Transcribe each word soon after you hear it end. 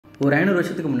ஒரு 500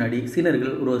 வருஷத்துக்கு முன்னாடி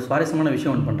சீனர்கள் ஒரு சுவாரஸ்யமான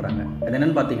விஷயம் ஒன்று பண்ணுறாங்க. அது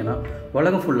என்னென்னு பார்த்தீங்கன்னா,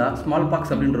 உலகம் ஃபுல்லாக ஸ்மால்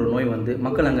பாக்ஸ் அப்படின்ற ஒரு நோய் வந்து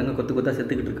மக்கள் அங்கங்கே கொத்தாக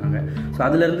செத்துக்கிட்டு இருக்காங்க. ஸோ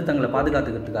அதிலேருந்து தங்களை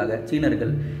பாதுகாத்துக்கிறதுக்காக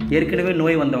சீனர்கள் ஏற்கனவே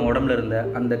நோய் வந்தவங்க உடம்புல இருந்த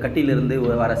அந்த கட்டியிலேருந்து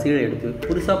வர சீழை எடுத்து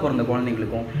புதுசாக பிறந்த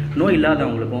குழந்தைங்களுக்கும் நோய்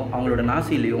இல்லாதவங்களுக்கும் அவங்களோட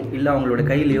நாசிலையும் இல்லை அவங்களோட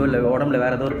கையிலையோ இல்லை உடம்புல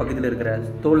வேறு ஏதோ ஒரு பக்கத்தில் இருக்கிற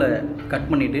தோலை கட்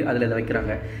பண்ணிவிட்டு அதில் இதை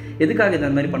வைக்கிறாங்க. எதுக்காக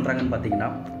இந்த மாதிரி பண்ணுறாங்கன்னு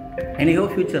பார்த்தீங்கன்னா, எனக்கோ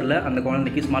ஃப்யூச்சரில் அந்த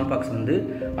குழந்தைக்கு ஸ்மால் பாக்ஸ் வந்து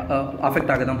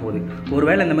அஃபெக்ட் ஆக தான் போகுது.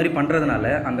 ஒருவேளை இந்த மாதிரி பண்ணுறதுனால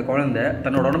அந்த குழந்தை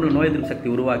தன்னோட உடம்புல நோய் எதிர்ப்பு சக்தி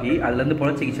உருவாகி அதுலேருந்து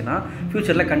பொழைச்சிக்கிச்சுன்னா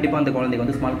ஃப்யூச்சரில் கண்டிப்பாக அந்த குழந்தைக்கு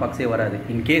வந்து ஸ்மால் பாக்ஸே வராது.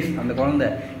 இன்கேஸ் அந்த குழந்தை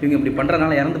இவங்க இப்படி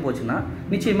பண்ணுறதுனால இறந்து போச்சுன்னா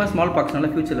நிச்சயமாக ஸ்மால்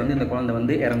பாக்ஸ்னால ஃப்யூச்சரில் வந்து இந்த குழந்தை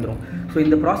வந்து இறந்துடும். ஸோ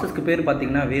இந்த ப்ராசஸ்க்கு பேர்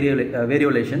பார்த்திங்கன்னா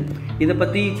வேரியோலேஷன். இதை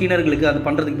பற்றி சீனர்களுக்கு அது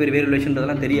பண்ணுறதுக்கு பேர்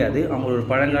வேரியோலேஷன்றதெல்லாம் தெரியாது. அவங்க ஒரு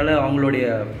பழங்கால அவங்களுடைய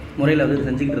முறையில் வந்து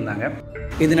செஞ்சுக்கிட்டு இருந்தாங்க.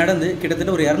 இது நடந்து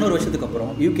கிட்டத்தட்ட ஒரு 200 வருஷத்துக்கு அப்புறம்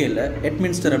யூகேயில்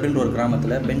எட்மின்ஸ்டர் அப்படின்ற ஒரு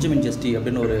கிராமத்தில் பெஞ்சமின் ஜஸ்டி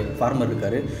அப்படின்னு ஒரு ஃபார்மர்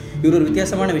இருக்கார். இவர் ஒரு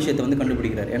வித்தியாசமான விஷயத்தை வந்து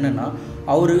கண்டுபிடிக்கிறார். என்னென்னா,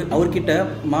 அவர்கிட்ட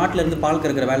மாட்டிலேருந்து பால்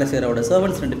கறக்கிற வேலை செய்கிறவரோட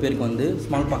சர்வன்ட்ஸ் 2 பேருக்கு வந்து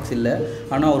ஸ்மால் பாக்ஸ் இல்லை.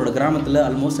 ஆனால் அவரோட கிராமத்தில்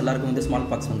ஆல்மோஸ்ட் எல்லாருக்கும் வந்து ஸ்மால்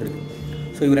பாக்ஸ் வந்துருக்கு.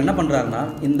 ஸோ இவர் என்ன பண்ணுறாருன்னா,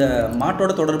 இந்த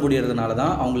மாட்டோட தொடர்புடையதுனால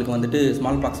தான் அவங்களுக்கு வந்துட்டு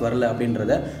ஸ்மால் பாக்ஸ் வரல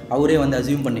அப்படின்றத அவரே வந்து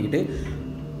அசியூம் பண்ணிக்கிட்டு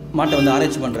மாட்டை வந்து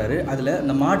ஆராய்ச்சி பண்ணுறாரு. அதில்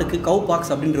இந்த மாடுக்கு கவு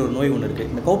பாக்ஸ் அப்படின்ற ஒரு நோய் ஒன்று இருக்குது.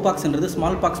 இந்த கவு பாக்ஸ்ன்றது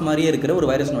ஸ்மால் பாக்ஸ் மாதிரியே இருக்கிற ஒரு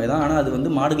வைரஸ் நோய் தான். ஆனால் அது வந்து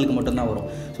மாடுகளுக்கு மட்டும்தான் வரும்.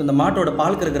 ஸோ இந்த மாட்டோட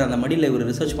பால் கறக்கிற அந்த மடியில் இவர்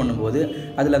ரிசர்ச் பண்ணும்போது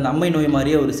அதில் அந்த அம்மை நோய்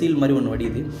மாதிரியே ஒரு சீல் மாதிரி ஒன்று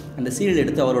வடியுது. அந்த சீல்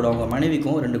எடுத்து அவங்க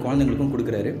மனைவிக்கும் 2 குழந்தைங்களுக்கும்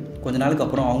கொடுக்குறாரு. கொஞ்ச நாளுக்கு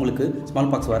அப்புறம் அவங்களுக்கு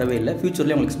ஸ்மால் பாக்ஸ் வரவே இல்லை.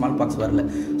 ஃப்யூச்சர்லேயே அவங்களுக்கு ஸ்மால் பாக்ஸ் வரல.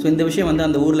 ஸோ இந்த விஷயம் வந்து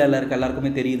அந்த ஊரில்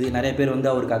எல்லாருக்குமே தெரியுது. நிறைய பேர் வந்து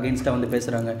அவருக்கு அகெயின்ஸ்டாக வந்து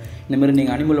பேசுகிறாங்க. இந்தமாதிரி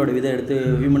நீங்கள் அனிமலோட விதை எடுத்து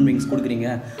ஹியூமன் பீயிங்ஸ் கொடுக்குறீங்க,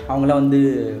 அவங்களாம் வந்து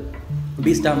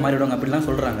பீஸ்டாக மாறிடுவாங்க அப்படிலாம்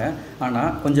சொல்கிறாங்க.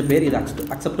 ஆனால் கொஞ்சம் பேர் இதை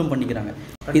அக்செப்டும் பண்ணிக்கிறாங்க.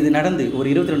 இது நடந்து ஒரு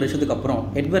 22 வருஷத்துக்கு அப்புறம்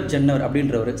எட்வர்ட் ஜென்னர்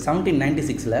அப்படின்றவர்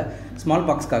 1796 ஸ்மால்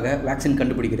பாக்ஸ்க்காக வேக்சின்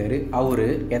கண்டுபிடிக்கிறாரு. அவர்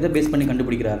எதை பேஸ் பண்ணி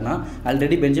கண்டுபிடிக்கிறாருன்னா,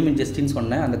 ஆல்ரெடி பெஞ்சமின் ஜஸ்டின்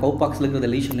சொன்ன அந்த கவு பாக்ஸில் இருக்கிற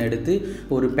லீஷனை எடுத்து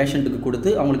ஒரு பேஷண்ட்டுக்கு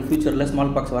கொடுத்து அவங்களுக்கு ஃபியூச்சரில்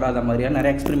ஸ்மால் பாக்ஸ் வராத மாதிரியான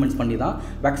நிறைய எக்ஸ்பெரிமெண்ட்ஸ் பண்ணி தான்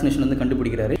வேக்சினேஷன் வந்து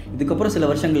கண்டுபிடிக்கிறாரு. இதுக்கப்புறம் சில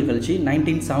வருஷங்கள் கழிச்சு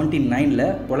 1979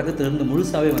 உலகத்திலிருந்து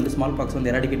முழுசாகவே வந்து ஸ்மால் பாக்ஸ்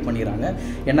வந்து எராடிகேட் பண்ணிடுறாங்க.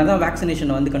 என்ன தான்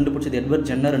வேக்சினேஷனை வந்து கண்டுபிடிச்சது எட்வர்ட்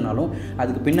ஜென்னர்னாலும்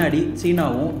அதுக்கு பின்னாடி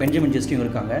சீனாவும் பெஞ்சமின் ஜஸ்டியும்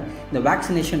இருக்காங்க. இந்த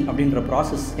வேக்சினேஷன் அப்படின்ற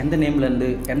ப்ராசஸ் எந்த நேம்லேருந்து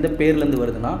எந்த பேர்லேருந்து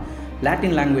வருதுன்னா,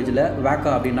 லாட்டின் லாங்குவேஜில்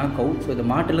வேக்கா அப்படின்னா கவு. ஸோ இது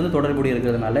மாட்டிலேருந்து தொடர்புடைய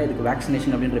இருக்கிறதுனால இதுக்கு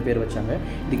வேக்சினேஷன் அப்படின்ற பேர் வச்சாங்க.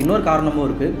 இதுக்கு இன்னொரு காரணமும்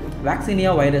இருக்குது.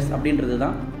 வேக்சினியா வைரஸ் அப்படின்றது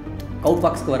தான் கவு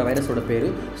பாக்ஸ்க்கு வர வைரஸோட பேர்.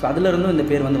 ஸோ அதிலிருந்தும் இந்த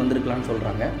பேர் வந்து வந்திருக்கலாம்னு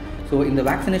சொல்கிறாங்க. ஸோ இந்த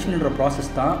வேக்சினேஷன்ன்ற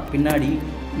ப்ராசஸ் தான் பின்னாடி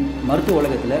மருத்துவ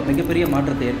உலகத்தில் மிகப்பெரிய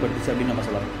மாற்றத்தை ஏற்படுத்துச்சு அப்படின்னு நம்ம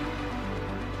சொல்லலாம்.